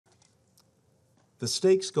The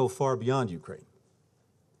stakes go far beyond Ukraine.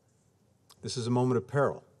 This is a moment of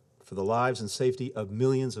peril for the lives and safety of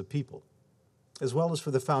millions of people, as well as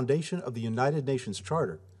for the foundation of the United Nations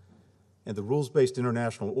Charter and the rules-based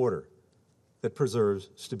international order that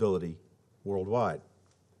preserves stability worldwide.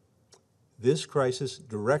 This crisis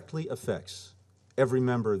directly affects every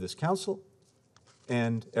member of this Council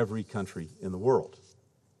and every country in the world.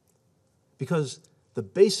 Because the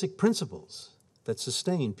basic principles that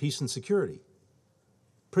sustain peace and security,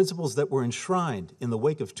 principles that were enshrined in the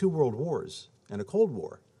wake of 2 world wars and a Cold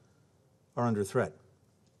War, are under threat.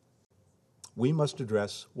 We must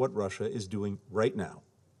address what Russia is doing right now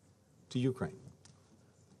to Ukraine.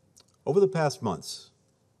 Over the past months,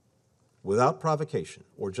 without provocation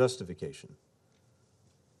or justification,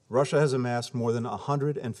 Russia has amassed more than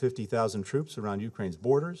 150,000 troops around Ukraine's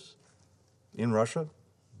borders, in Russia,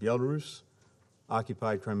 Belarus,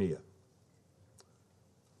 occupied Crimea.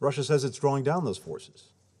 Russia says it's drawing down those forces.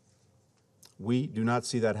 We do not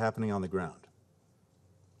see that happening on the ground.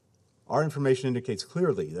 Our information indicates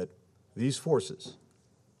clearly that these forces,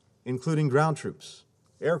 including ground troops,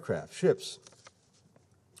 aircraft, ships,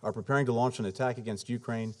 are preparing to launch an attack against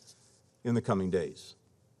Ukraine in the coming days.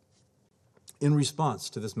 In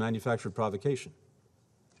response to this manufactured provocation,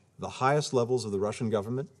 the highest levels of the Russian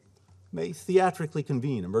government may theatrically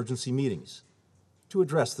convene emergency meetings to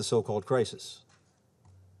address the so-called crisis.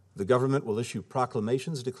 The government will issue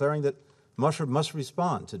proclamations declaring that Russia must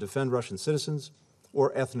respond to defend Russian citizens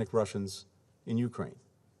or ethnic Russians in Ukraine.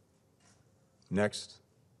 Next,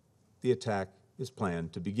 the attack is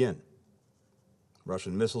planned to begin.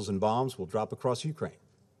 Russian missiles and bombs will drop across Ukraine.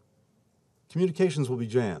 Communications will be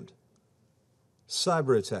jammed.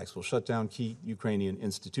 Cyber attacks will shut down key Ukrainian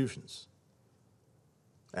institutions.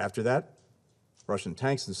 After that, Russian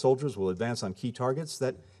tanks and soldiers will advance on key targets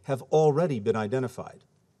that have already been identified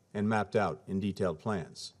and mapped out in detailed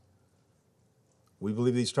plans. We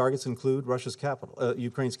believe these targets include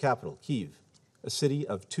Ukraine's capital, Kyiv, a city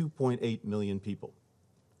of 2.8 million people.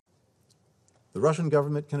 The Russian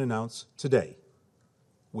government can announce today,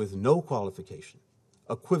 with no qualification,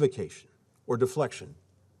 equivocation, or deflection,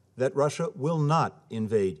 that Russia will not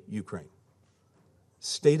invade Ukraine.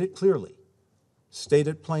 State it clearly, state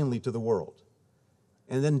it plainly to the world,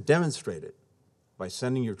 and then demonstrate it by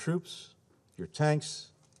sending your troops, your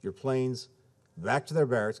tanks, your planes back to their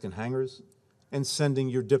barracks and hangars, and sending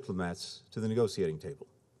your diplomats to the negotiating table.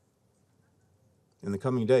 In the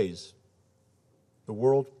coming days, the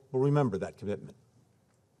world will remember that commitment,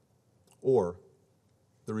 or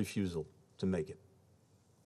the refusal to make it.